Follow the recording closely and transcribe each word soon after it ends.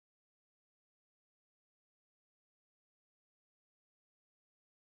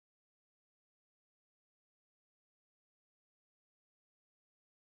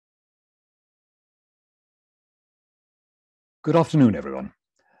Good afternoon, everyone.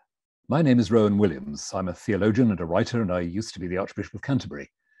 My name is Rowan Williams. I'm a theologian and a writer, and I used to be the Archbishop of Canterbury.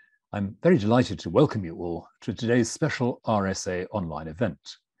 I'm very delighted to welcome you all to today's special RSA online event.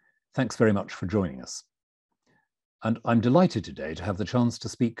 Thanks very much for joining us. And I'm delighted today to have the chance to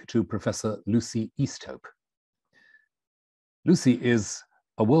speak to Professor Lucy Easthope. Lucy is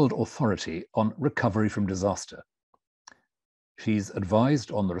a world authority on recovery from disaster. She's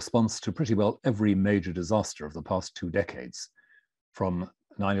advised on the response to pretty well every major disaster of the past 2 decades, from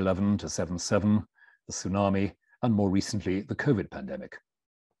 9/11 to 7/7, the tsunami, and more recently, the COVID pandemic.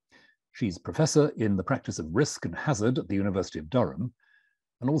 She's professor in the practice of risk and hazard at the University of Durham,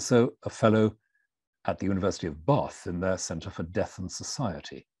 and also a fellow at the University of Bath in their Centre for Death and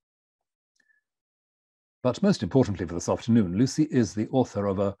Society. But most importantly for this afternoon, Lucy is the author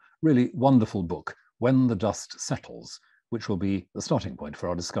of a really wonderful book, When the Dust Settles, which will be the starting point for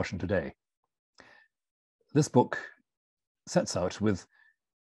our discussion today. This book sets out with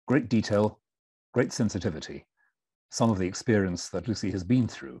great detail, great sensitivity, some of the experience that Lucy has been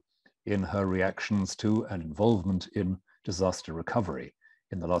through in her reactions to and involvement in disaster recovery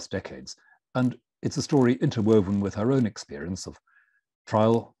in the last decades. And it's a story interwoven with her own experience of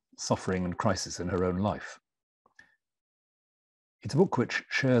trial, suffering, and crisis in her own life. It's a book which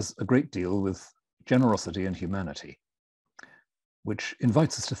shares a great deal with generosity and humanity, which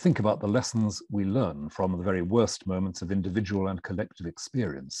invites us to think about the lessons we learn from the very worst moments of individual and collective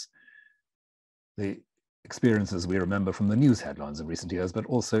experience. The experiences we remember from the news headlines of recent years, but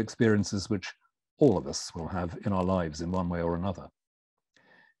also experiences which all of us will have in our lives in one way or another.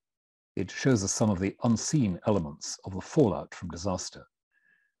 It shows us some of the unseen elements of the fallout from disaster.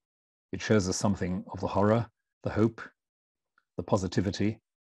 It shows us something of the horror, the hope, the positivity,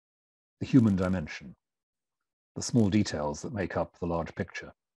 the human dimension, the small details that make up the large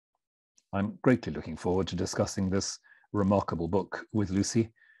picture. I'm greatly looking forward to discussing this remarkable book with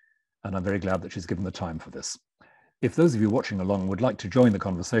Lucy, and I'm very glad that she's given the time for this. If those of you watching along would like to join the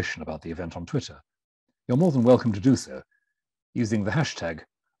conversation about the event on Twitter, you're more than welcome to do so using the hashtag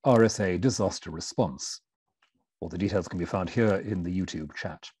RSA Disaster Response. All the details can be found here in the YouTube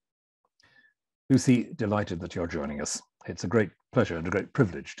chat. Lucy, delighted that you're joining us. It's a great pleasure and a great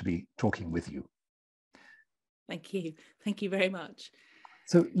privilege to be talking with you. Thank you. Thank you very much.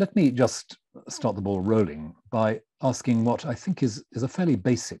 So let me just start the ball rolling by asking what I think is a fairly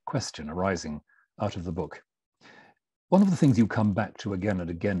basic question arising out of the book. One of the things you come back to again and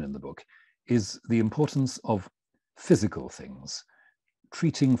again in the book is the importance of physical things,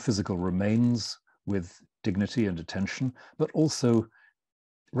 treating physical remains with dignity and attention, but also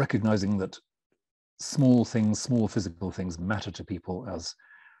recognizing that small things, small physical things matter to people as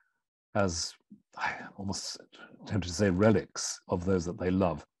I almost tempted to say relics of those that they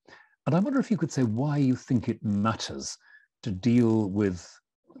love. And I wonder if you could say why you think it matters to deal with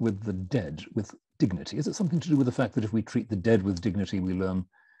the dead with dignity. Is it something to do with the fact that if we treat the dead with dignity, we learn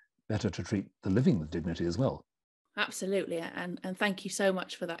better to treat the living with dignity as well? Absolutely. And thank you so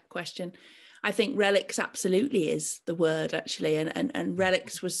much for that question. I think relics absolutely is the word, actually. And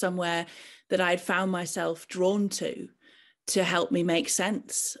relics was somewhere that I'd found myself drawn to help me make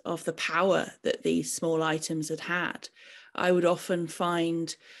sense of the power that these small items had. I would often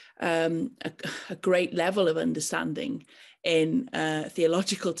find a great level of understanding in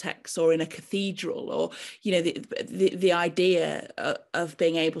theological texts or in a cathedral, or the idea of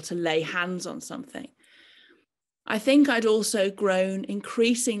being able to lay hands on something. I think I'd also grown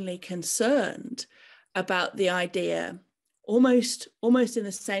increasingly concerned about the idea, almost in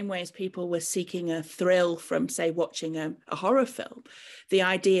the same way as people were seeking a thrill from, say, watching a horror film, the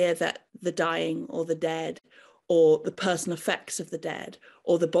idea that the dying or the dead or the personal effects of the dead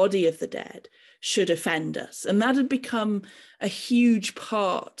or the body of the dead should offend us. And that had become a huge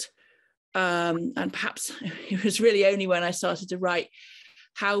part. And perhaps it was really only when I started to write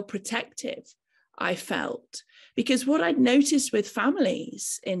how protective I felt. Because what I'd noticed with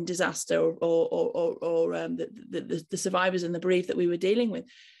families in disaster or the survivors and the bereaved that we were dealing with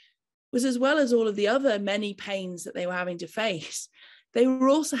was, as well as all of the other many pains that they were having to face, they were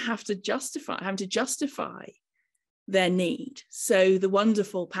also having to justify their need. So the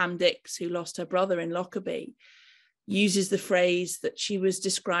wonderful Pam Dix, who lost her brother in Lockerbie, uses the phrase that she was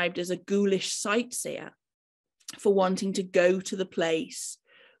described as a ghoulish sightseer for wanting to go to the place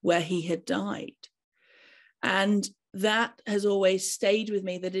where he had died. And that has always stayed with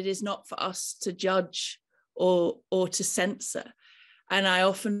me, that it is not for us to judge or to censor. And I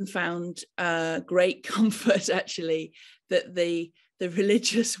often found great comfort, actually, that the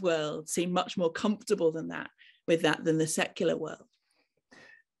religious world seemed much more comfortable with that than the secular world.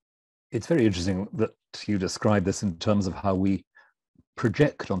 It's very interesting that you describe this in terms of how we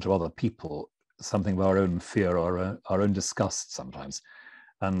project onto other people something of our own fear or our own disgust sometimes.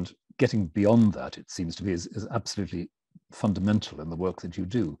 And getting beyond that, it seems to me, is absolutely fundamental in the work that you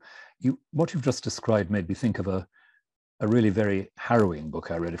do. What you've just described made me think of a really very harrowing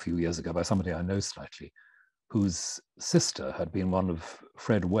book I read a few years ago by somebody I know slightly, whose sister had been one of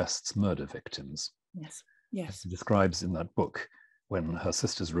Fred West's murder victims. Yes, yes. She describes in that book when her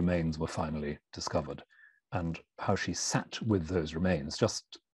sister's remains were finally discovered, and how she sat with those remains,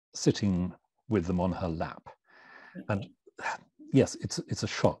 just sitting with them on her lap. And yes, it's a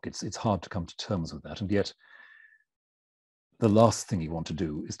shock. It's hard to come to terms with that. And yet the last thing you want to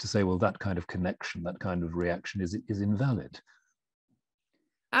do is to say, well, that kind of connection, that kind of reaction is invalid.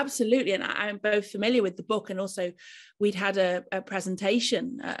 Absolutely. And I'm both familiar with the book, and also we'd had a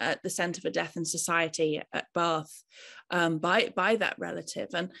presentation at the Centre for Death and Society at Bath by that relative.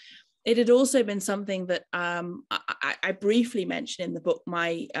 And it had also been something that I briefly mentioned in the book,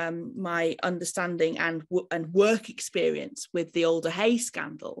 my understanding and work experience with the Alder Hay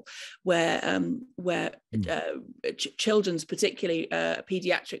scandal, where children's, particularly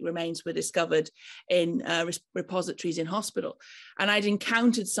paediatric remains, were discovered in repositories in hospital. And I'd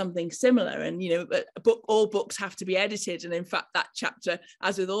encountered something similar. And, all books have to be edited. And in fact, that chapter,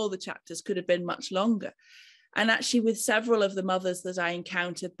 as with all the chapters, could have been much longer. And actually, with several of the mothers that I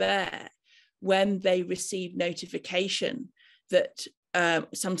encountered there, when they received notification that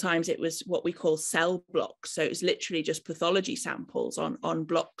sometimes it was what we call cell blocks, so it's literally just pathology samples on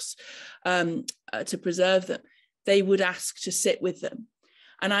blocks to preserve them, they would ask to sit with them.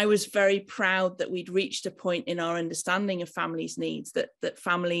 And I was very proud that we'd reached a point in our understanding of families' needs that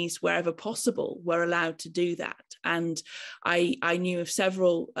families, wherever possible, were allowed to do that. And I knew of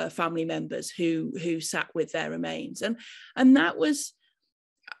several family members who sat with their remains. And that was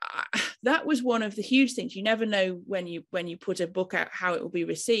one of the huge things. You never know when you put a book out how it will be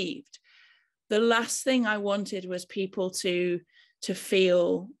received. The last thing I wanted was people to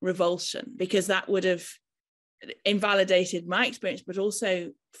feel revulsion, because that would have invalidated my experience, but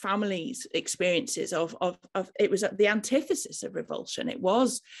also families' experiences of it was the antithesis of revulsion. It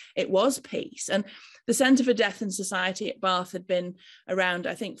was peace. And the Centre for Death and Society at Bath had been around,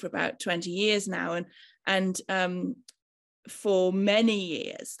 I think, for about 20 years now, and for many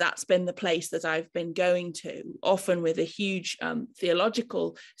years that's been the place that I've been going to, often with a huge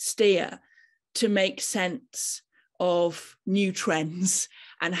theological steer, to make sense of new trends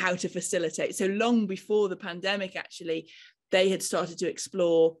and how to facilitate. So long before the pandemic, actually, they had started to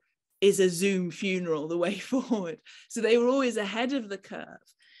explore, is a Zoom funeral the way forward? So they were always ahead of the curve.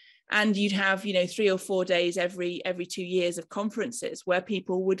 And you'd have, 3 or 4 days every 2 years of conferences where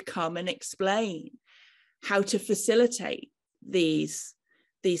people would come and explain how to facilitate these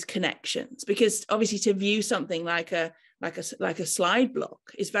connections. Because obviously to view something like a slide block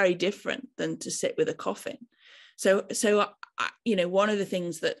is very different than to sit with a coffin. So one of the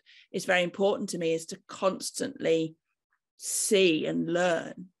things that is very important to me is to constantly see and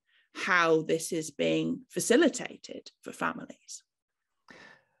learn how this is being facilitated for families.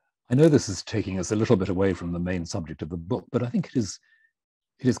 I know this is taking us a little bit away from the main subject of the book, but I think it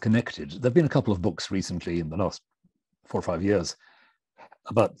is connected. There have been a couple of books recently in the last 4 or 5 years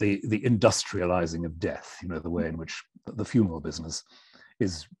about the industrializing of death, the way in which the funeral business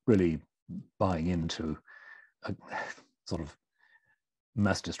is really buying into a sort of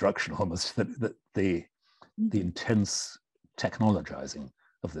mass destruction almost, that the intense technologizing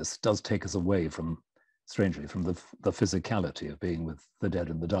of this does take us away from, strangely, from the physicality of being with the dead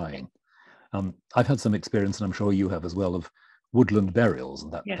and the dying. I've had some experience, and I'm sure you have as well, of woodland burials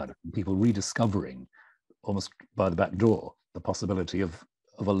and that kind of thing, people rediscovering almost by the back door the possibility of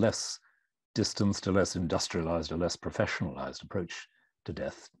a less distanced, a less industrialized, a less professionalized approach to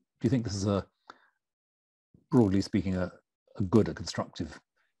death. Do you think this is broadly speaking, a constructive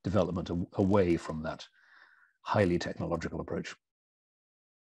development away from that highly technological approach?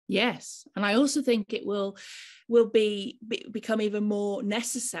 Yes, and I also think it will become even more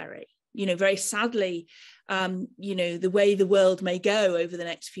necessary. Very sadly, the way the world may go over the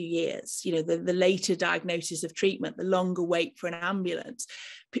next few years, the later diagnosis of treatment, the longer wait for an ambulance,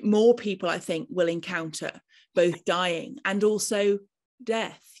 more people, I think, will encounter both dying and also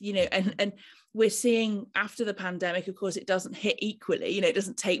death, and we're seeing after the pandemic, of course, it doesn't hit equally. It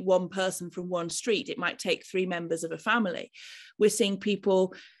doesn't take one person from one street. It might take 3 members of a family. We're seeing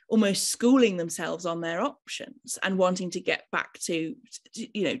people almost schooling themselves on their options and wanting to get back to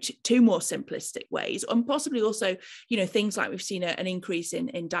more simplistic ways, and possibly also, things like we've seen an increase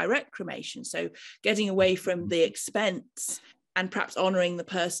in direct cremation. So getting away from the expense and perhaps honoring the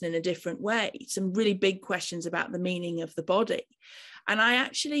person in a different way. Some really big questions about the meaning of the body. And I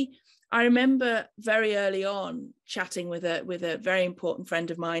remember very early on chatting with a very important friend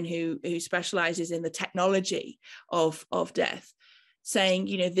of mine who specializes in the technology of death, saying,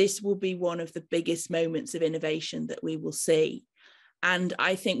 this will be one of the biggest moments of innovation that we will see. And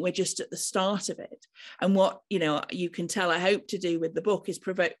I think we're just at the start of it. And what, you can tell I hope to do with the book is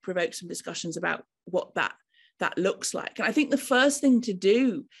provoke some discussions about what that looks like. And I think the first thing to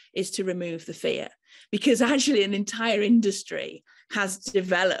do is to remove the fear, because actually an entire industry has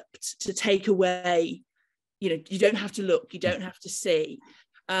developed to take away, you don't have to look, you don't have to see.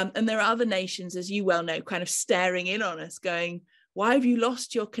 And there are other nations, as you well know, kind of staring in on us going, why have you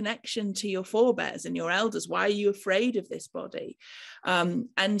lost your connection to your forebears and your elders? Why are you afraid of this body?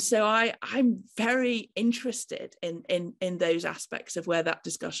 And so I'm very interested in those aspects of where that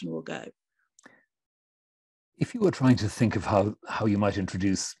discussion will go. If you were trying to think of how you might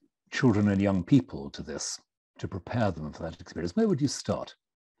introduce children and young people to this, to prepare them for that experience, where would you start?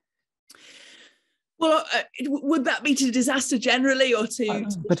 Well, would that be to disaster generally, or to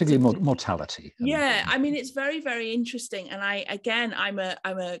particularly mortality? Yeah, I mean, it's very, very interesting. And I'm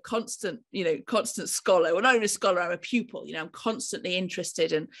a constant, constant scholar. Well, not even a scholar, I'm a pupil. I'm constantly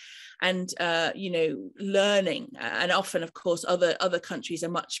interested and learning. And often, of course, other countries are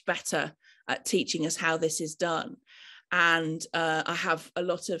much better at teaching us how this is done. And I have a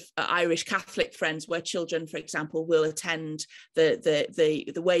lot of Irish Catholic friends where children, for example, will attend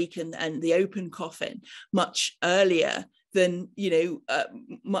the wake and the open coffin much earlier than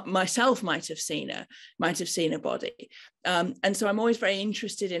myself might have seen a body. And so I'm always very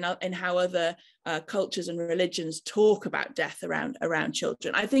interested in how other cultures and religions talk about death around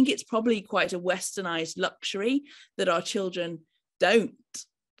children. I think it's probably quite a westernized luxury that our children don't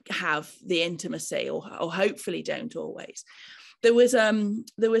have the intimacy, or hopefully don't always. There was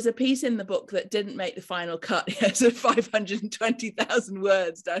a piece in the book that didn't make the final cut. It's 520,000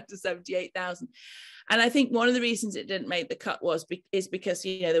 words down to 78,000. And I think one of the reasons it didn't make the cut is because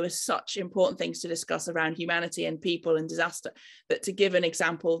there were such important things to discuss around humanity and people and disaster, that to give an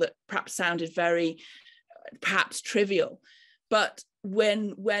example that perhaps sounded very perhaps trivial, but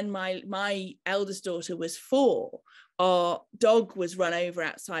when my eldest daughter was 4, our dog was run over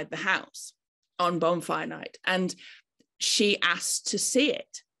outside the house on bonfire night, and she asked to see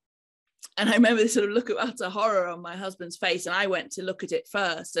it. And I remember this sort of look of utter horror on my husband's face, and I went to look at it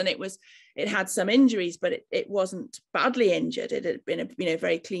first, and it had some injuries, but it wasn't badly injured. It had been a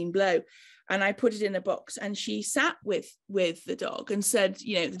very clean blow. And I put it in a box, and she sat with the dog and said,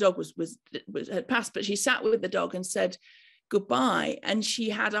 the dog had passed, but she sat with the dog and said goodbye. And she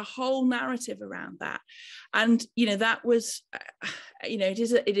had a whole narrative around that. And that was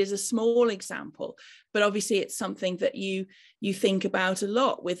it is a small example, but obviously it's something that you think about a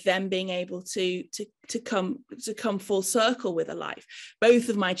lot, with them being able to come full circle with a life. Both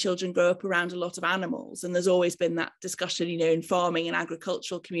of my children grow up around a lot of animals, and there's always been that discussion in farming and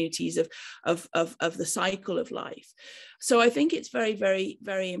agricultural communities of the cycle of life. So I think it's very, very,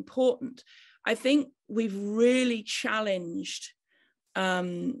 very important. I think we've really challenged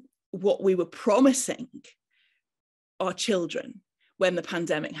what we were promising our children when the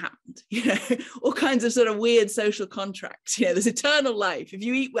pandemic happened. All kinds of sort of weird social contracts. There's eternal life. If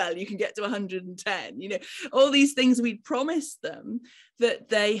you eat well, you can get to 110. All these things we'd promised them that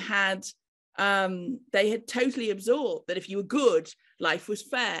they had totally absorbed. That if you were good, life was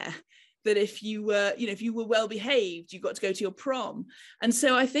fair. That if you were well behaved, you got to go to your prom. And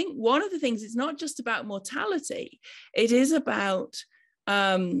so I think one of the things, it's not just about mortality, it is about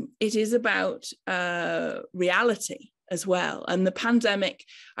reality as well. And the pandemic,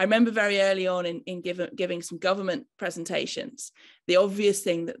 I remember very early on in giving some government presentations, the obvious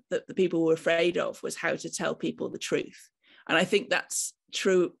thing that the people were afraid of was how to tell people the truth. And I think that's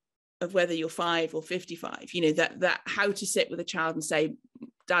true of whether you're 5 or 55, that how to sit with a child and say,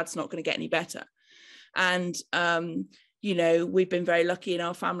 Dad's not going to get any better. And we've been very lucky in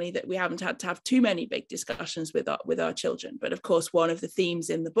our family that we haven't had to have too many big discussions with our children. But of course, one of the themes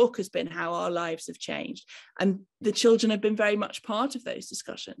in the book has been how our lives have changed, and the children have been very much part of those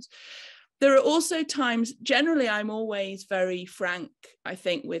discussions. There are also times, generally, I'm always very frank, I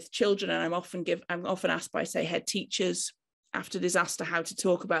think, with children, and I'm often asked by, say, head teachers after disaster how to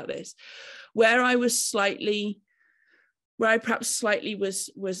talk about this, where I perhaps slightly was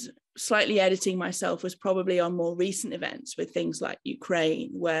slightly editing myself was probably on more recent events with things like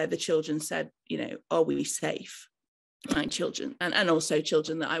Ukraine, where the children said, are we safe? My children, and also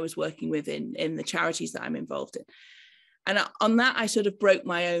children that I was working with in the charities that I'm involved in. And on that, I sort of broke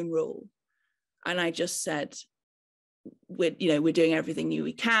my own rule. And I just said, we're doing everything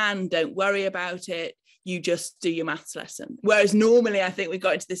we can, don't worry about it, you just do your maths lesson. Whereas normally I think we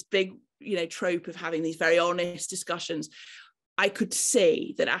got into this big, trope of having these very honest discussions. I could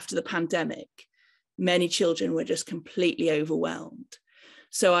see that after the pandemic, many children were just completely overwhelmed.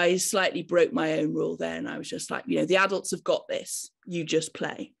 So I slightly broke my own rule there, and I was just like, the adults have got this, you just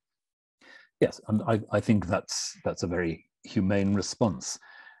play. Yes, and I think that's a very humane response.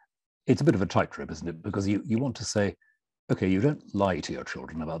 It's a bit of a tightrope, isn't it? Because you want to say, okay, you don't lie to your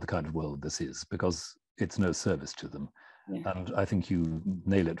children about the kind of world this is, because it's no service to them. Yeah. And I think you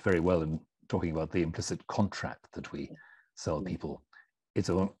nail it very well in talking about the implicit contract that we sell people. It's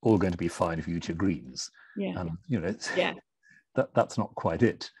all going to be fine if you eat your greens. Yeah. And that's not quite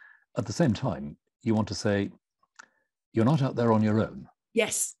it. At the same time, you want to say, you're not out there on your own.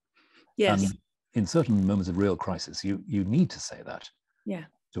 Yes. Yes. And in certain moments of real crisis, you need to say that. Yeah.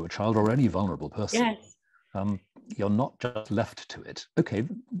 To a child or any vulnerable person. Yes. You're not just left to it. Okay,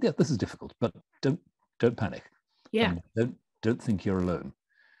 yeah, this is difficult, but don't panic. Yeah. Don't think you're alone.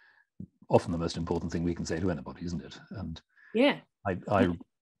 Often the most important thing we can say to anybody, isn't it? And yeah, I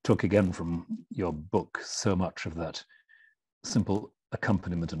took again from your book so much of that simple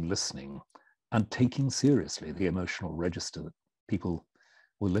accompaniment and listening, and taking seriously the emotional register that people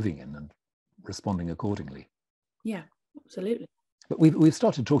were living in and responding accordingly. Yeah, absolutely. But we've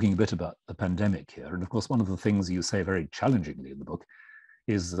started talking a bit about the pandemic here. And of course, one of the things you say very challengingly in the book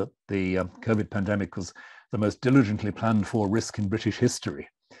is that the COVID pandemic was the most diligently planned for risk in British history.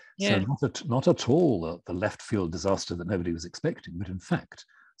 Yeah. So not at all the left field disaster that nobody was expecting, but in fact,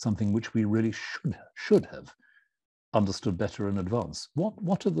 something which we really should have understood better in advance.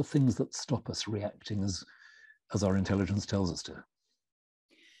 What are the things that stop us reacting as our intelligence tells us to?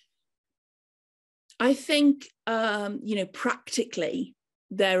 I think, practically,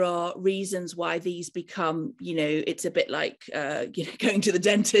 there are reasons why these become, it's a bit like, going to the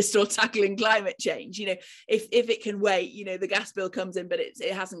dentist or tackling climate change. If it can wait, the gas bill comes in, but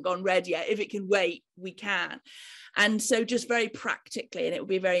it hasn't gone red yet. If it can wait, we can. And so just very practically, and it would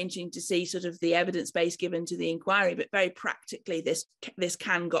be very interesting to see sort of the evidence base given to the inquiry, but very practically, this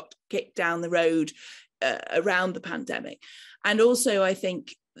can got kicked down the road around the pandemic. And also, I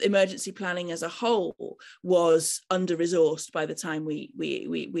think, emergency planning as a whole was under-resourced by the time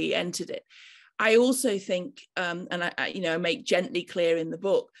we entered it. I also think, and I make gently clear in the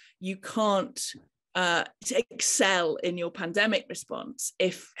book, you can't excel in your pandemic response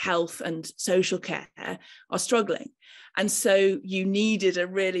if health and social care are struggling. And so you needed a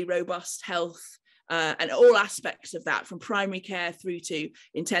really robust health and all aspects of that, from primary care through to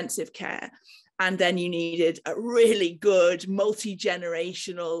intensive care. And then you needed a really good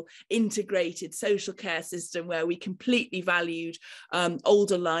multi-generational integrated social care system where we completely valued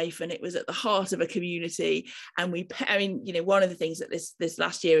older life, and it was at the heart of a community. And one of the things that this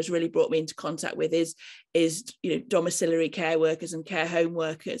last year has really brought me into contact with is domiciliary care workers and care home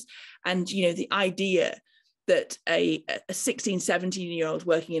workers. And, the idea that a 16, 17-year-old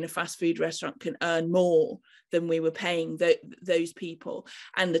working in a fast food restaurant can earn more than we were paying those people,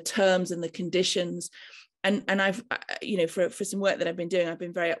 and the terms and the conditions. And I've, for some work that I've been doing, I've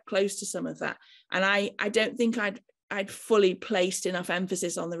been very up close to some of that. And I don't think I'd fully placed enough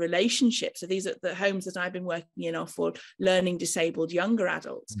emphasis on the relationships. So these are the homes that I've been working in are for learning disabled younger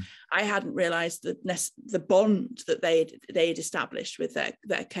adults. I hadn't realized the bond that they had established with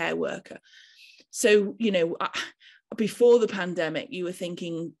their care worker. So, before the pandemic, you were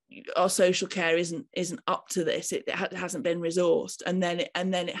thinking our social care isn't up to this. It hasn't been resourced, and then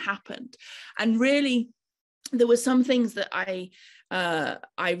it happened. And really, there were some things that I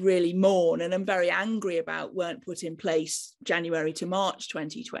really mourn and I'm very angry about weren't put in place January to March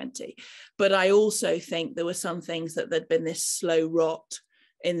 2020. But I also think there were some things that there'd been this slow rot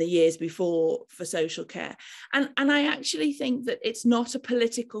in the years before for social care. And I actually think that it's not a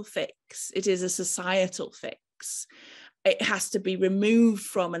political fix. It is a societal fix. It has to be removed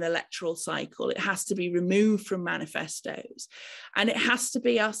from an electoral cycle. It has to be removed from manifestos. And it has to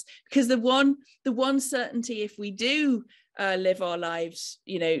be us, because the one certainty, if we do live our lives,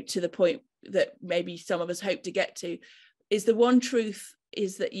 to the point that maybe some of us hope to get to, is the one truth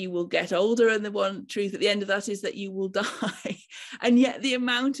is that you will get older, and the one truth at the end of that is that you will die. And yet the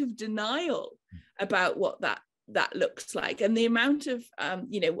amount of denial about what that looks like, and the amount of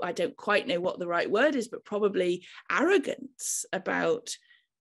I don't quite know what the right word is, but probably arrogance about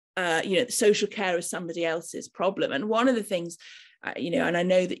social care as somebody else's problem. And one of the things and I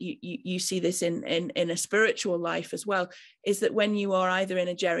know that you see this in a spiritual life as well, is that when you are either in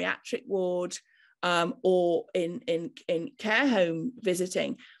a geriatric ward or in care home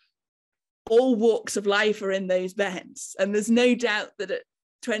visiting, all walks of life are in those beds. And there's no doubt that at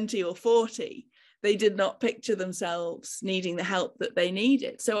 20 or 40, they did not picture themselves needing the help that they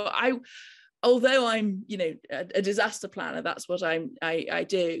needed. So although I'm, a disaster planner, that's what I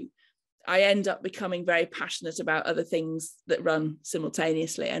do, I end up becoming very passionate about other things that run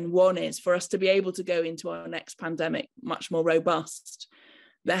simultaneously. And one is, for us to be able to go into our next pandemic much more robust,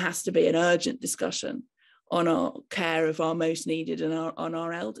 there has to be an urgent discussion on our care of our most needed and on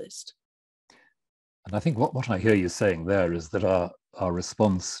our eldest. And I think what I hear you saying there is that our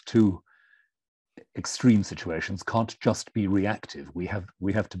response to extreme situations can't just be reactive. We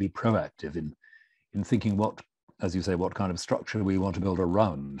have to be proactive in thinking what, as you say, what kind of structure we want to build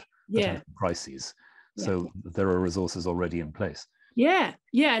around potential crises. So there are resources already in place.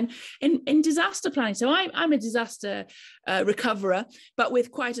 And in disaster planning, so I'm a disaster recoverer, but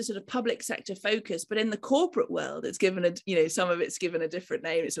with quite a sort of public sector focus. But in the corporate world, it's given some of it's given a different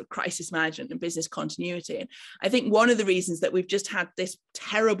name. It's sort of crisis management and business continuity. And I think one of the reasons that we've just had this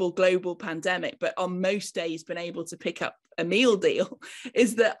terrible global pandemic, but on most days been able to pick up a meal deal,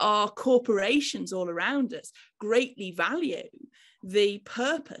 is that our corporations all around us greatly value the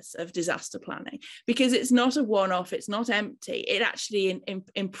purpose of disaster planning, because it's not a one-off, it's not empty, it actually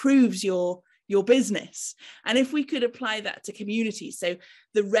improves your business. And if we could apply that to communities, so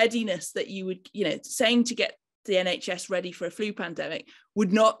the readiness that you would, saying to get the NHS ready for a flu pandemic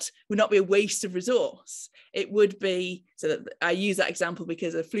would not be a waste of resource. It would be, so that I use that example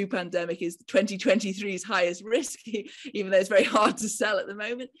because a flu pandemic is 2023's highest risk, even though it's very hard to sell at the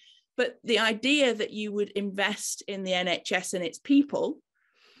moment. But the idea that you would invest in the NHS and its people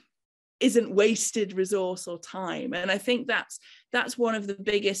isn't wasted resource or time. And I think that's one of the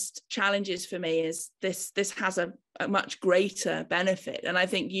biggest challenges for me, is this has a much greater benefit. And I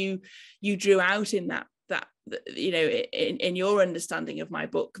think you drew out in that in your understanding of my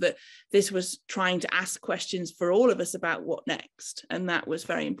book, that this was trying to ask questions for all of us about what next. And that was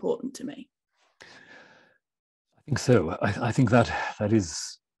very important to me. I think so. I think that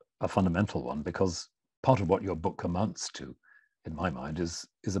is a fundamental one, because part of what your book amounts to, in my mind, is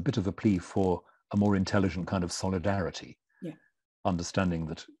a bit of a plea for a more intelligent kind of solidarity. Understanding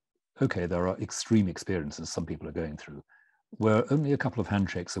that, okay, there are extreme experiences some people are going through. We're only a couple of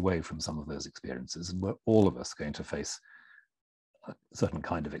handshakes away from some of those experiences, and we're all of us going to face a certain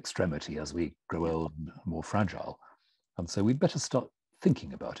kind of extremity as we grow old and more fragile. And so we'd better start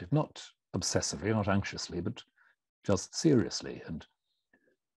thinking about it, not obsessively, not anxiously, but just seriously,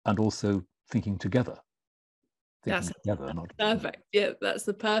 and also thinking together. That's perfect. Yeah, that's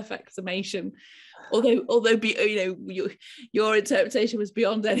the perfect summation. Although your interpretation was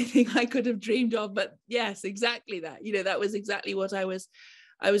beyond anything I could have dreamed of. But yes, exactly that. That was exactly what I was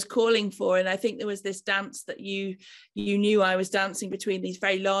calling for. And I think there was this dance that you knew I was dancing between these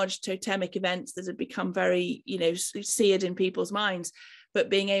very large totemic events that had become very, seared in people's minds, but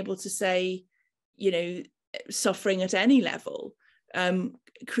being able to say, suffering at any level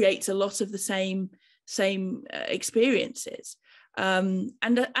creates a lot of the same experiences, and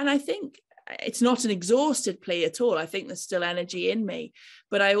I think it's not an exhausted plea at all. I think there's still energy in me,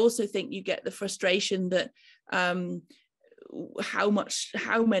 but I also think you get the frustration that how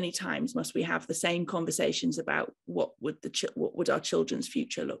many times must we have the same conversations about what would our children's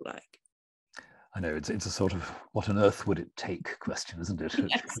future look like? I know it's a sort of what on earth would it take question, isn't it?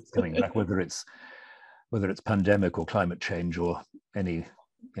 Yes. It's coming back, whether it's pandemic or climate change or any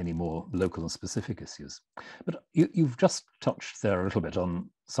more local and specific issues. But you've just touched there a little bit on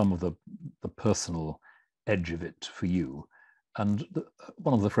some of the personal edge of it for you. And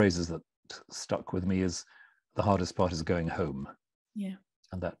one of the phrases that stuck with me is, the hardest part is going home. Yeah.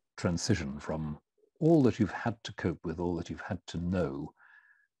 And that transition from all that you've had to cope with, all that you've had to know,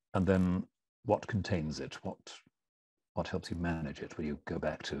 and then what contains it, what helps you manage it when you go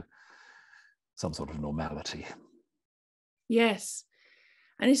back to some sort of normality. Yes.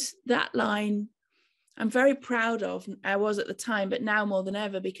 And it's that line I'm very proud of. I was at the time, but now more than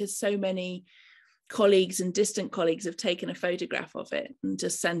ever, because so many colleagues and distant colleagues have taken a photograph of it and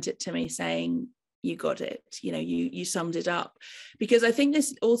just sent it to me saying, you got it, you summed it up. Because I think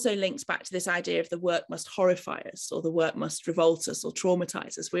this also links back to this idea of the work must horrify us, or the work must revolt us or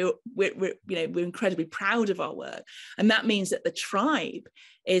traumatize us. We're incredibly proud of our work. And that means that the tribe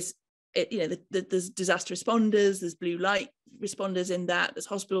is, there's disaster responders, there's blue light responders in that, there's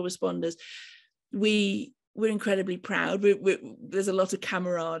hospital responders. We're incredibly proud. There's a lot of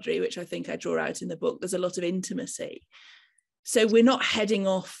camaraderie, which I think I draw out in the book. There's a lot of intimacy. So we're not heading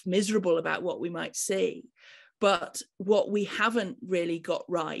off miserable about what we might see, but what we haven't really got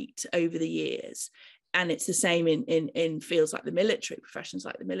right over the years and it's the same in fields like the military, professions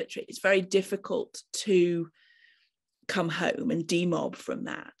like the military. It's very difficult to come home and demob from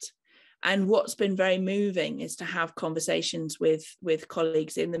that. And what's been very moving is to have conversations with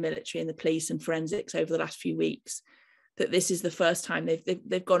colleagues in the military and the police and forensics over the last few weeks, that this is the first time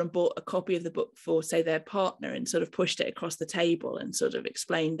they've gone and bought a copy of the book for, say, their partner, and sort of pushed it across the table and sort of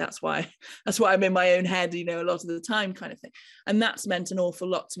explained that's why I'm in my own head, you know, a lot of the time, kind of thing. And that's meant an awful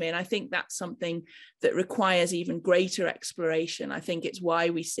lot to me. And I think that's something that requires even greater exploration. I think it's why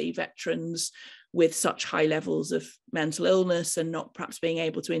we see veterans with such high levels of mental illness and not perhaps being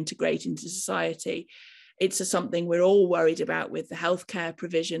able to integrate into society. It's something we're all worried about with the healthcare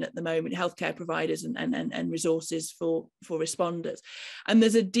provision at the moment, healthcare providers and resources for responders. And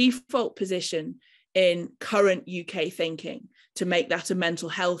there's a default position in current UK thinking to make that a mental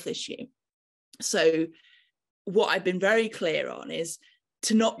health issue. So what I've been very clear on is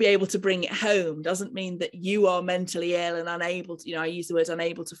to not be able to bring it home doesn't mean that you are mentally ill and unable to, you know, I use the words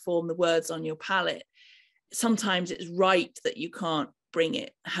unable to form the words on your palate. Sometimes it's right that you can't bring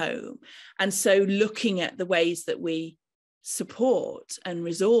it home. And so looking at the ways that we support and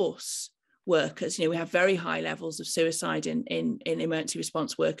resource workers, you know, we have very high levels of suicide in emergency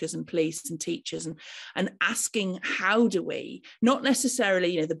response workers and police and teachers, and asking how do we, not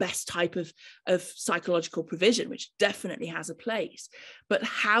necessarily, you know, the best type of psychological provision, which definitely has a place, but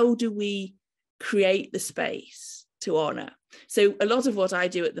how do we create the space to honour? So a lot of what I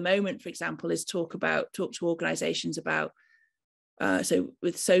do at the moment, for example, is talk to organisations about, so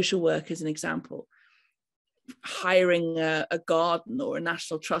with social work as an example, hiring a garden or a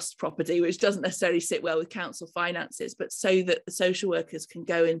National Trust property, which doesn't necessarily sit well with council finances, but so that the social workers can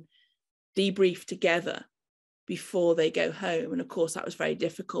go and debrief together before they go home. And of course, that was very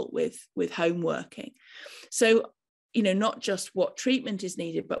difficult with home working. So, you know, not just what treatment is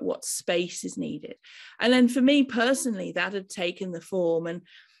needed, but what space is needed. And then for me personally, that had taken the form, and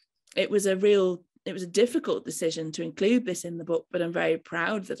it was a difficult decision to include this in the book, but I'm very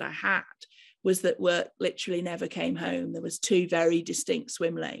proud that I had, was that work literally never came home. There was 2 very distinct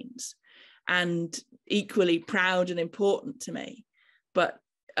swim lanes, and equally proud and important to me. But,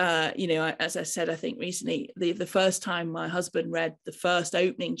 you know, as I said, I think recently, the first time my husband read the first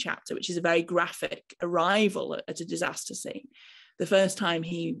opening chapter, which is a very graphic arrival at a disaster scene, the first time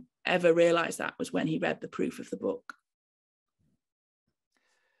he ever realized that was when he read the proof of the book.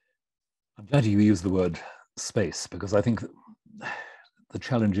 I'm glad you used the word space, because I think the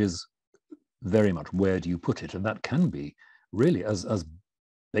challenge is very much where do you put it, and that can be really as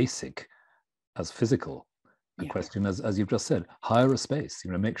basic as physical a question as you've just said. Hire a space,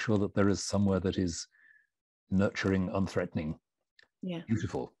 you know, make sure that there is somewhere that is nurturing, unthreatening,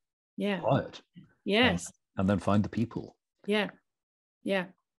 beautiful, quiet, yes, and then find the people. I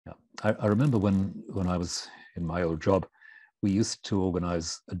remember when I was in my old job, we used to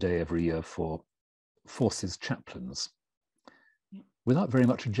organize a day every year for forces chaplains without very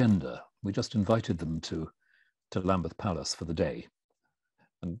much agenda. We just invited them to Lambeth Palace for the day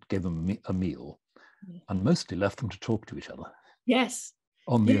and gave them a meal, and mostly left them to talk to each other. Yes.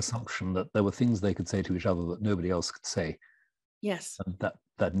 On the assumption that there were things they could say to each other that nobody else could say. Yes. And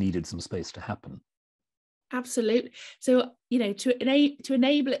that needed some space to happen. Absolutely. So, you know, to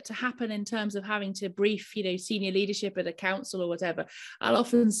enable it to happen in terms of having to brief, you know, senior leadership at a council or whatever, I'll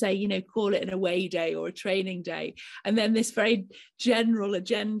often say, you know, call it an away day or a training day. And then this very general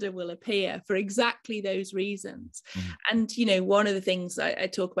agenda will appear for exactly those reasons. And, you know, one of the things I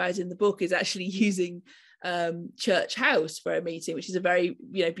talk about in the book is actually using church house for a meeting, which is a very,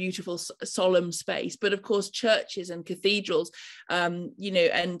 you know, beautiful, solemn space. But of course, churches and cathedrals, you know,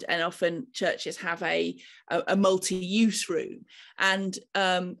 and often churches have a multi-use room. And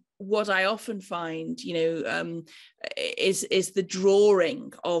what I often find, you know, is the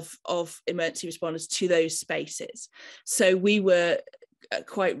drawing of emergency responders to those spaces. So we were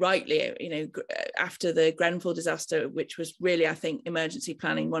quite rightly, you know, after the Grenfell disaster, which was really, I think, emergency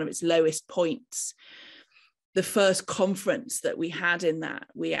planning, one of its lowest points. The first conference that we had in that,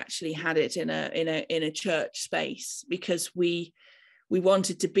 we actually had it in a church space, because we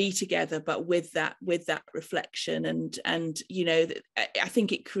wanted to be together, but with that reflection and you know, I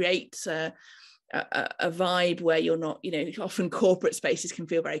think it creates a vibe where you're not, you know, often corporate spaces can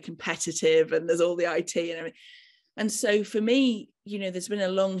feel very competitive and there's all the IT and everything. And so for me, you know, there's been a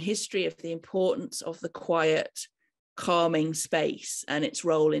long history of the importance of the quiet, calming space and its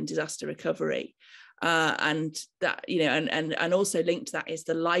role in disaster recovery. And that, you know, and also linked to that is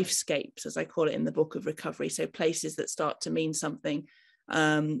the lifescapes, as I call it in the book, of recovery. So places that start to mean something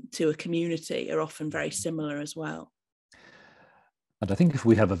to a community are often very similar as well. And I think if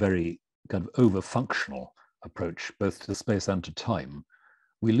we have a very kind of over-functional approach, both to space and to time,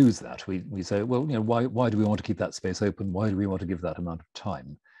 we lose that. We say, well, why do we want to keep that space open? Why do we want to give that amount of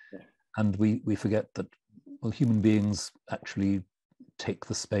time? Yeah. And we forget that, well, human beings actually take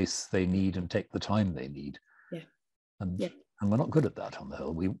the space they need and take the time they need. Yeah. And we're not good at that on the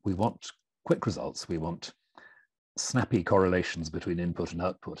whole. We want quick results. We want snappy correlations between input and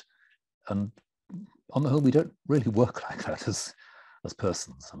output. And on the whole, we don't really work like that as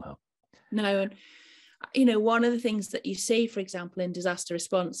persons somehow. No, and one of the things that you see, for example, in disaster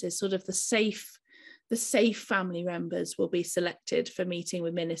response is sort of the safe family members will be selected for meeting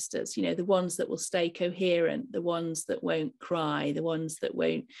with ministers, the ones that will stay coherent, the ones that won't cry, the ones that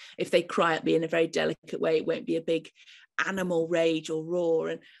won't, if they cry, it'll be in a very delicate way, it won't be a big animal rage or roar.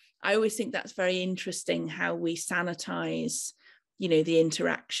 And I always think that's very interesting how we sanitize the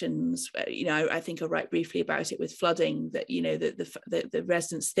interactions. I think I'll write briefly about it with flooding, that the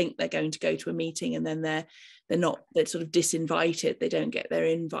residents think they're going to go to a meeting and then they're sort of disinvited, they don't get their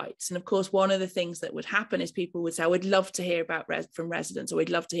invites. And of course, one of the things that would happen is people would say, I would love to hear from residents, or we'd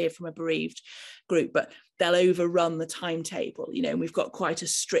love to hear from a bereaved group, but they'll overrun the timetable, and we've got quite a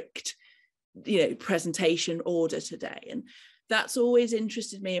strict presentation order today. And that's always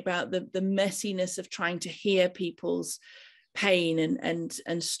interested me about the messiness of trying to hear people's pain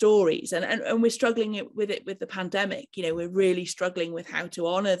and stories, and we're struggling with it with the pandemic. We're really struggling with how to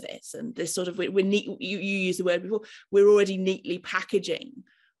honor this, and this sort of we're neat, you used the word before, we're already neatly packaging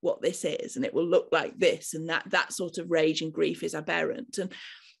what this is, and it will look like this, and that sort of rage and grief is aberrant,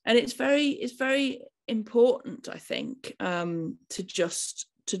 and it's very important, I think, to just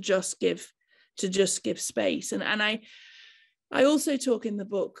give space. And I also talk in the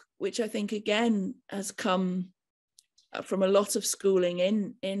book, which I think again has come from a lot of schooling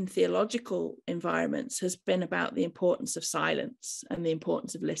in theological environments, has been about the importance of silence and the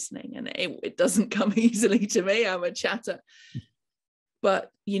importance of listening. And it doesn't come easily to me, I'm a chatter,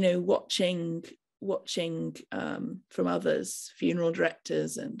 but watching from others, funeral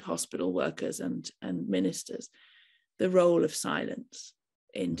directors and hospital workers and ministers, the role of silence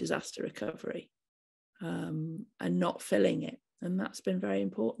in disaster recovery, and not filling it, and that's been very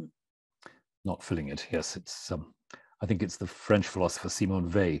important. Not filling it, yes. It's I think it's the French philosopher Simone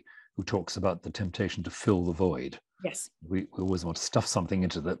Weil who talks about the temptation to fill the void. Yes. We always want to stuff something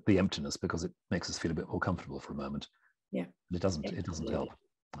into the emptiness because it makes us feel a bit more comfortable for a moment. Yeah. But it doesn't help.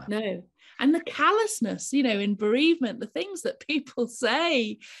 No. And the callousness, in bereavement, the things that people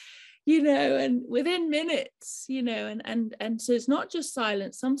say, and within minutes, and so it's not just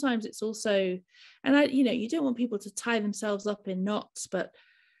silence. Sometimes it's also, and you don't want people to tie themselves up in knots, but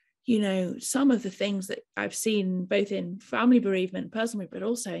some of the things that I've seen both in family bereavement, personal, but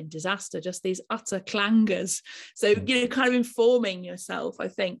also in disaster, just these utter clangers. So, kind of informing yourself, I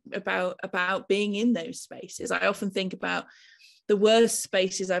think, about being in those spaces. I often think about the worst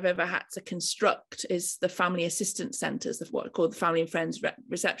spaces I've ever had to construct is the family assistance centres, what are called the family and friends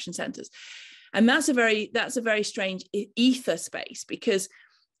reception centres. And that's a very strange ether space, because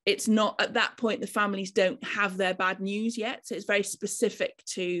it's not, at that point, the families don't have their bad news yet. So it's very specific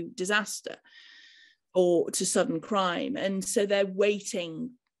to disaster or to sudden crime. And so they're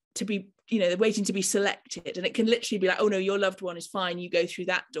waiting to be, selected. And it can literally be like, oh no, your loved one is fine, you go through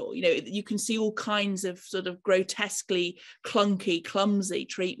that door. You can see all kinds of sort of grotesquely clunky, clumsy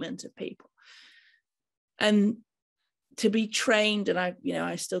treatment of people. And to be trained, and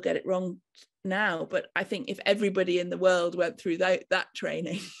I still get it wrong now, but I think if everybody in the world went through that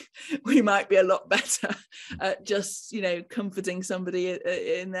training, we might be a lot better at just comforting somebody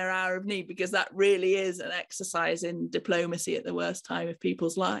in their hour of need, because that really is an exercise in diplomacy at the worst time of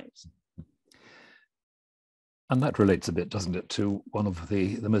people's lives. And that relates a bit, doesn't it, to one of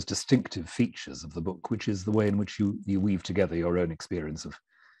the most distinctive features of the book, which is the way in which you weave together your own experience of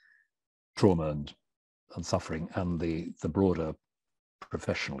trauma and suffering and the broader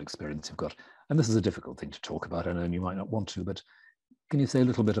professional experience you've got. And this is a difficult thing to talk about, I know, and you might not want to, but can you say a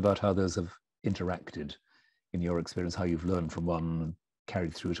little bit about how those have interacted in your experience, how you've learned from one and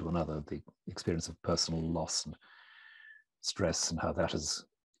carried through to another, the experience of personal loss and stress, and how that has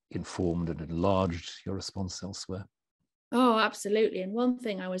informed and enlarged your response elsewhere? Oh, absolutely. And one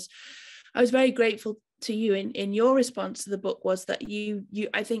thing I was very grateful to you in your response to the book was that you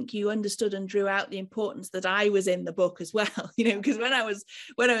I think you understood and drew out the importance that I was in the book as well, because when I was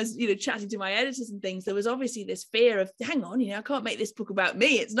chatting to my editors and things, there was obviously this fear of, hang on, I can't make this book about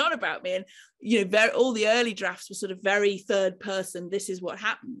me, it's not about me. And all the early drafts were sort of very third person, this is what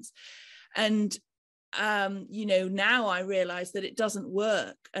happens. And now I realize that it doesn't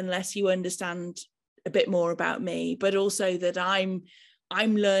work unless you understand a bit more about me, but also that I'm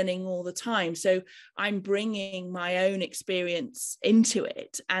I'm learning all the time. So I'm bringing my own experience into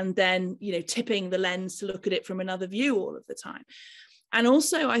it, and then, you know, tipping the lens to look at it from another view all of the time. And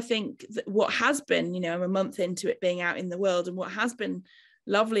also, I think that what has been, you know, I'm a month into it being out in the world, and what has been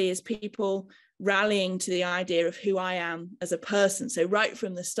lovely is people rallying to the idea of who I am as a person. So right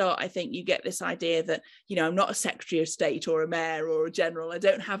from the start, I think you get this idea that, you know, I'm not a Secretary of State or a mayor or a general. I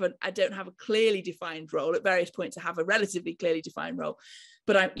don't have a clearly defined role. At various points, I have a relatively clearly defined role,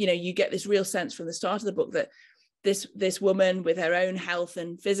 but you know, you get this real sense from the start of the book that this woman with her own health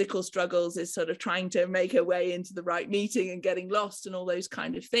and physical struggles is sort of trying to make her way into the right meeting and getting lost and all those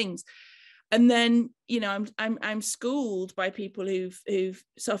kind of things. And then, you know, I'm schooled by people who've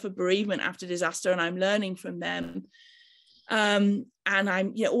suffered bereavement after disaster, and I'm learning from them. And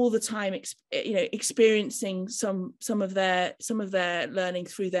I'm, you know, all the time, experiencing some of their learning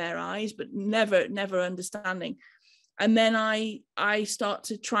through their eyes, but never understanding. And then I start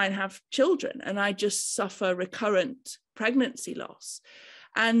to try and have children, and I just suffer recurrent pregnancy loss.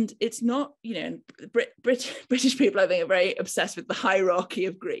 And it's not, you know, British people, I think, are very obsessed with the hierarchy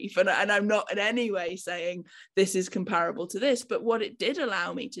of grief. And I'm not in any way saying this is comparable to this. But what it did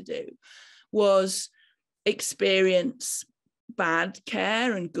allow me to do was experience bad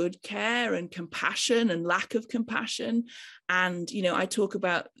care and good care and compassion and lack of compassion. And, you know, I talk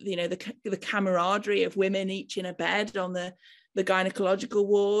about, you know, the camaraderie of women each in a bed on the gynecological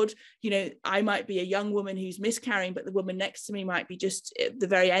ward. You know, I might be a young woman who's miscarrying, but the woman next to me might be just at the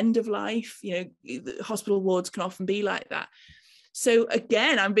very end of life. You know, the hospital wards can often be like that. So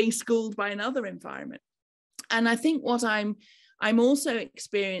again, I'm being schooled by another environment. And I think what I'm also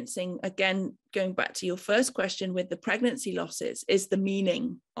experiencing, again, going back to your first question with the pregnancy losses, is the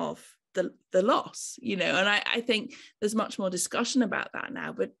meaning of the loss, you know. And I think there's much more discussion about that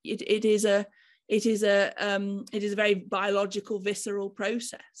now, but it is a very biological, visceral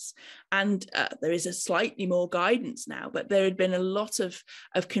process. And there is a slightly more guidance now, but there had been a lot of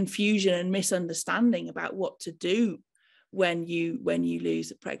confusion and misunderstanding about what to do when you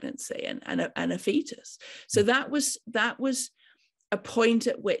lose a pregnancy and a fetus. So that was a point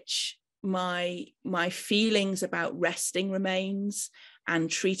at which my feelings about resting remains and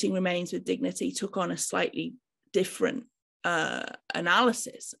treating remains with dignity took on a slightly different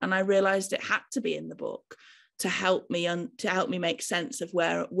analysis. And I realized it had to be in the book to help me make sense of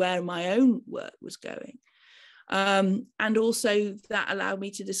where my own work was going. And also that allowed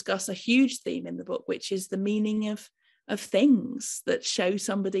me to discuss a huge theme in the book, which is the meaning of things that show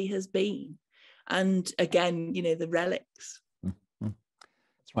somebody has been. And again, you know, the relics.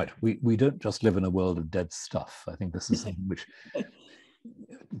 That's right. We don't just live in a world of dead stuff. I think this is something which,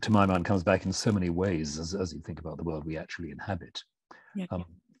 to my mind, comes back in so many ways as you think about the world we actually inhabit. Yeah.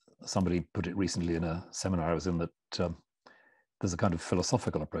 Somebody put it recently in a seminar I was in that there's a kind of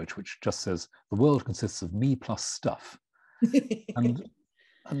philosophical approach which just says the world consists of me plus stuff. and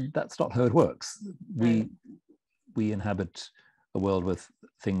that's not how it works. We inhabit a world where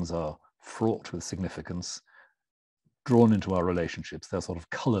things are fraught with significance, drawn into our relationships. They're sort of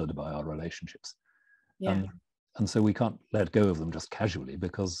colored by our relationships. Yeah. And so we can't let go of them just casually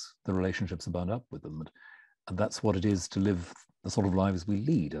because the relationships are bound up with them. And that's what it is to live the sort of lives we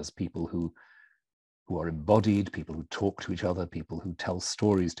lead as people who are embodied, people who talk to each other, people who tell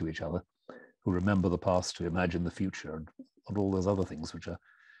stories to each other, who remember the past, who imagine the future, and all those other things which are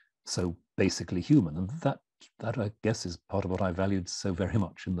so basically human. And that I guess is part of what I valued so very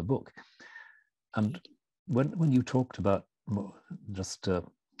much in the book. And when you talked about, just a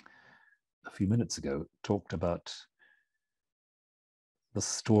few minutes ago, talked about the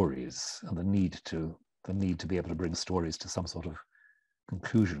stories and the need to be able to bring stories to some sort of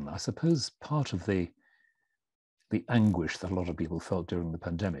conclusion, I suppose part of the anguish that a lot of people felt during the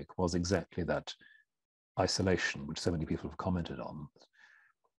pandemic was exactly that isolation, which so many people have commented on.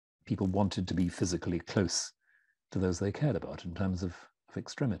 People wanted to be physically close to those they cared about in terms of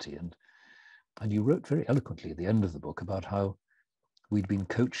extremity. And you wrote very eloquently at the end of the book about how we'd been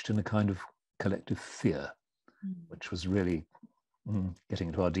coached in a kind of collective fear, which was really getting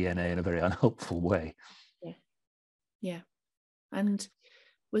into our DNA in a very unhelpful way. Yeah. And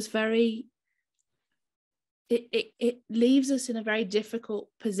was very, it leaves us in a very difficult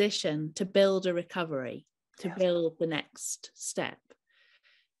position to build a recovery, to build the next step.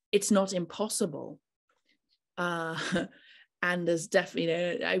 It's not impossible. And there's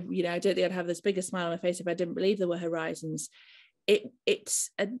definitely, I don't think I'd have this bigger smile on my face if I didn't believe there were horizons. It's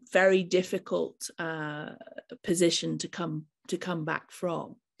a very difficult position to come back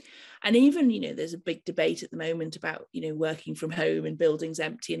from. And even, there's a big debate at the moment about, working from home and buildings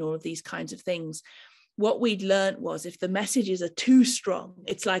empty and all of these kinds of things. what we'd learned was if the messages are too strong,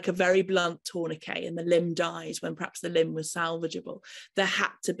 it's like a very blunt tourniquet and the limb dies when perhaps the limb was salvageable. There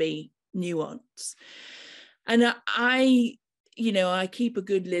had to be nuance. And I keep a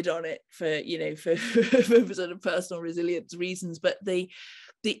good lid on it for sort of personal resilience reasons, but the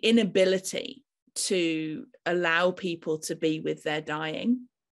inability to allow people to be with their dying,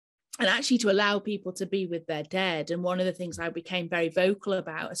 and actually to allow people to be with their dead. And one of the things I became very vocal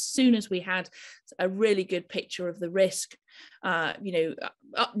about as soon as we had a really good picture of the risk,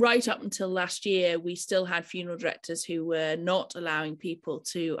 right up until last year, we still had funeral directors who were not allowing people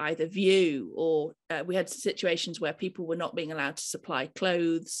to either view, or we had situations where people were not being allowed to supply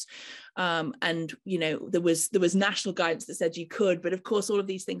clothes. And there was national guidance that said you could, but of course all of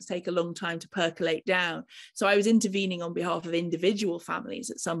these things take a long time to percolate down. So I was intervening on behalf of individual families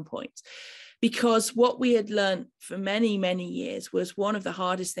at some point, because what we had learned for many, many years was one of the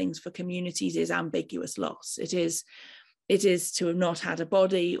hardest things for communities is ambiguous loss. It is to have not had a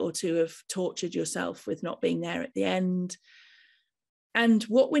body, or to have tortured yourself with not being there at the end. And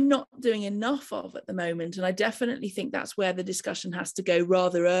what we're not doing enough of at the moment, and I definitely think that's where the discussion has to go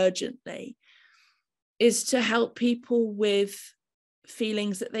rather urgently, is to help people with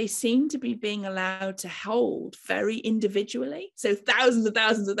feelings that they seem to be being allowed to hold very individually. So thousands and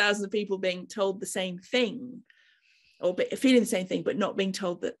thousands and thousands of people being told the same thing, or feeling the same thing, but not being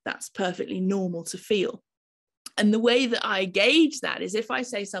told that that's perfectly normal to feel. And the way that I gauge that is if I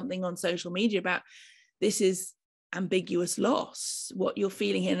say something on social media about this is ambiguous loss, what you're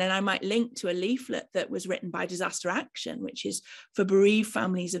feeling here, and then I might link to a leaflet that was written by Disaster Action, which is for bereaved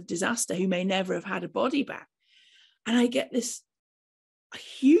families of disaster who may never have had a body back. And I get this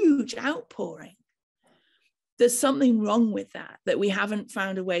huge outpouring. There's something wrong with that we haven't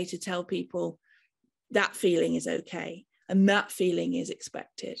found a way to tell people that feeling is okay and that feeling is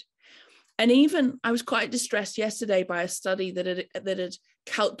expected. And even I was quite distressed yesterday by a study that had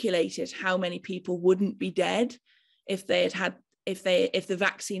calculated how many people wouldn't be dead if the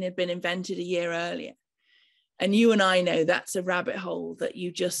vaccine had been invented a year earlier. And you and I know that's a rabbit hole that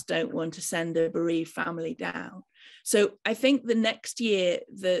you just don't want to send a bereaved family down. So I think the next year,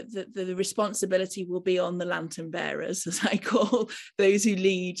 the responsibility will be on the lantern bearers, as I call those who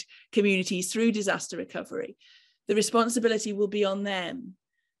lead communities through disaster recovery. The responsibility will be on them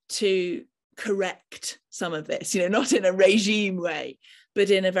to correct some of this, not in a regime way, but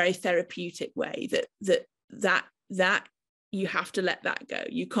in a very therapeutic way, that you have to let that go.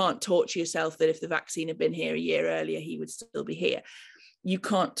 You can't torture yourself that if the vaccine had been here a year earlier, he would still be here. You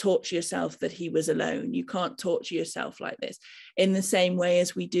can't torture yourself that he was alone. You can't torture yourself like this, in the same way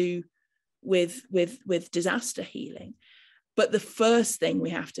as we do with disaster healing. But the first thing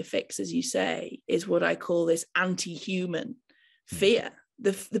we have to fix, as you say, is what I call this anti-human fear,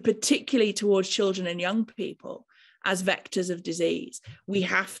 the particularly towards children and young people as vectors of disease. We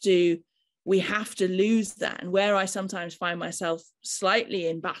have to lose that. And where I sometimes find myself slightly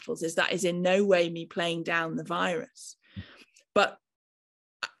in battles is that is in no way me playing down the virus. But,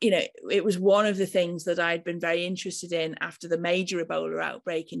 it was one of the things that I'd been very interested in after the major Ebola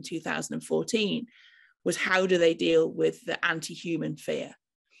outbreak in 2014 was how do they deal with the anti-human fear?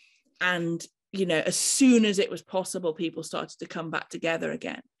 And, as soon as it was possible, people started to come back together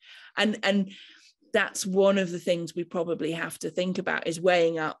again. And that's one of the things we probably have to think about is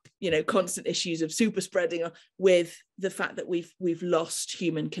weighing up, constant issues of super spreading with the fact that we've lost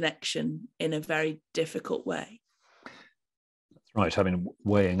human connection in a very difficult way. That's right. I mean,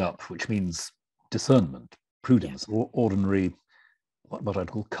 weighing up, which means discernment, prudence, or ordinary, what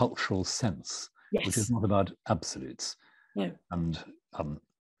I'd call cultural sense, which is not about absolutes and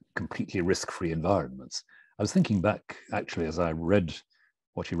completely risk-free environments. I was thinking back, actually, as I read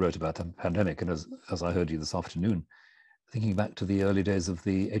what you wrote about the pandemic, and as I heard you this afternoon, thinking back to the early days of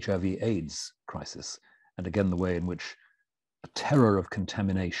the HIV/AIDS crisis, and again the way in which a terror of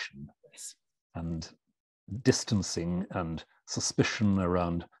contamination and distancing and suspicion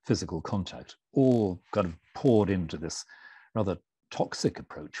around physical contact all kind of poured into this rather toxic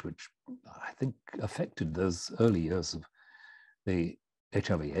approach, which I think affected those early years of the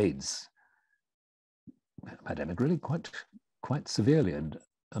HIV/AIDS pandemic really quite severely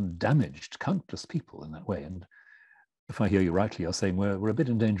and damaged countless people in that way. And if I hear you rightly, you're saying we're a bit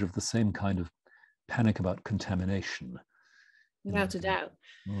in danger of the same kind of panic about contamination. Without a doubt.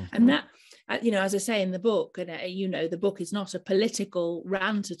 And that, as I say in the book, and the book is not a political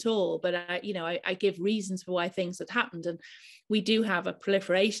rant at all, but I give reasons for why things had happened. And we do have a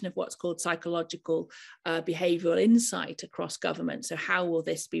proliferation of what's called psychological behavioral insight across government. So how will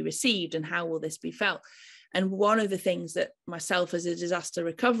this be received and how will this be felt? And one of the things that myself as a disaster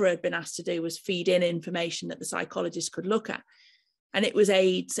recoverer had been asked to do was feed in information that the psychologists could look at. And it was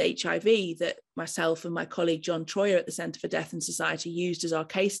AIDS, HIV that myself and my colleague John Troyer at the Centre for Death and Society used as our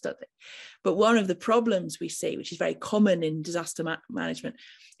case study. But one of the problems we see, which is very common in disaster management,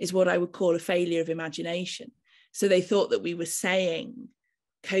 is what I would call a failure of imagination. So they thought that we were saying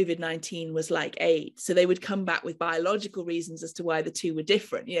COVID-19 was like AIDS. So they would come back with biological reasons as to why the two were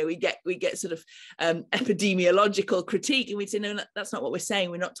different. You know, we get sort of epidemiological critique, and we'd say, no, that's not what we're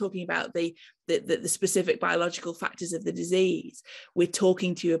saying. We're not talking about the specific biological factors of the disease. We're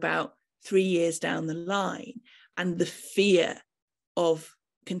talking to you about 3 years down the line and the fear of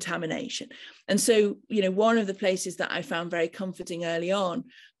contamination. And so, you know, one of the places that I found very comforting early on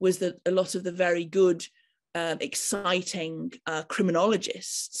was that a lot of the very good exciting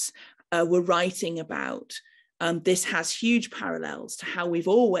criminologists were writing about this has huge parallels to how we've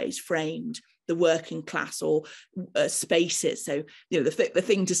always framed the working class or spaces. So, you know, the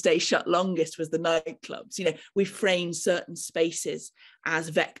thing to stay shut longest was the nightclubs. You know, we framed certain spaces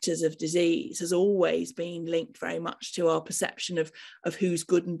as vectors of disease, has always been linked very much to our perception of who's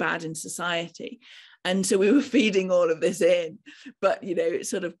good and bad in society. And so we were feeding all of this in, but, you know,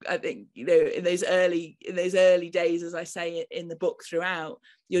 it's sort of, I think, you know, in those early days, as I say in the book throughout,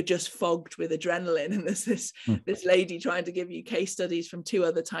 you're just fogged with adrenaline. And there's this lady trying to give you case studies from 2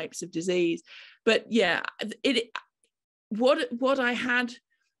 other types of disease. But yeah, what I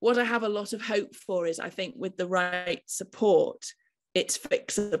have a lot of hope for is, I think with the right support, it's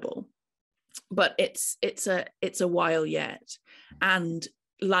fixable, but it's a while yet. And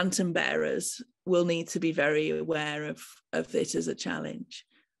lantern bearers will need to be very aware of it as a challenge.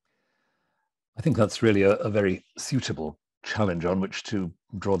 I think that's really a very suitable challenge on which to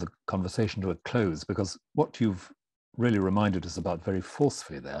draw the conversation to a close, because what you've really reminded us about very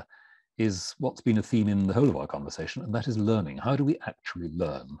forcefully there is what's been a theme in the whole of our conversation, and that is learning. How do we actually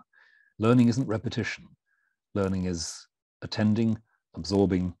learn? Learning isn't repetition. Learning is attending,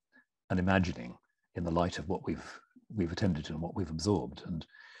 absorbing, and imagining in the light of what we've attended to and what we've absorbed. And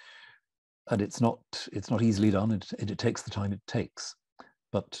it's not easily done. It takes the time it takes.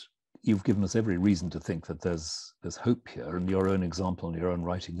 But you've given us every reason to think that there's hope here, and your own example and your own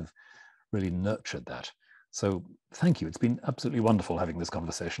writing have really nurtured that. So thank you. It's been absolutely wonderful having this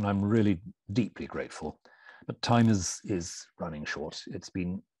conversation. I'm really deeply grateful. But time is running short. It's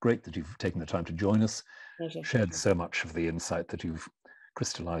been great that you've taken the time to join us, shared so much of the insight that you've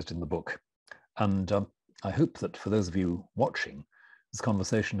crystallized in the book. And I hope that for those of you watching, this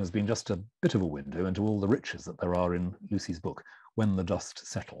conversation has been just a bit of a window into all the riches that there are in Lucy's book, When the Dust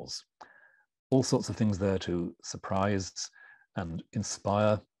Settles. All sorts of things there to surprise and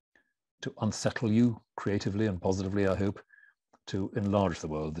inspire, to unsettle you creatively and positively, I hope, to enlarge the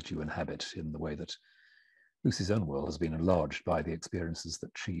world that you inhabit in the way that Lucy's own world has been enlarged by the experiences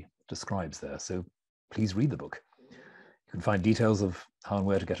that she describes there. So please read the book. You can find details of how and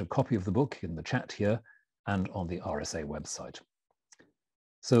where to get a copy of the book in the chat here and on the RSA website.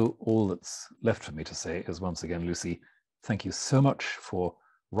 So all that's left for me to say is, once again, Lucy, thank you so much for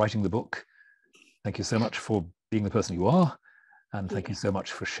writing the book. Thank you so much for being the person you are. And thank you so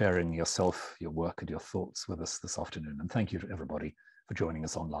much for sharing yourself, your work, and your thoughts with us this afternoon. And thank you to everybody for joining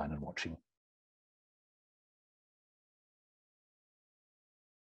us online and watching.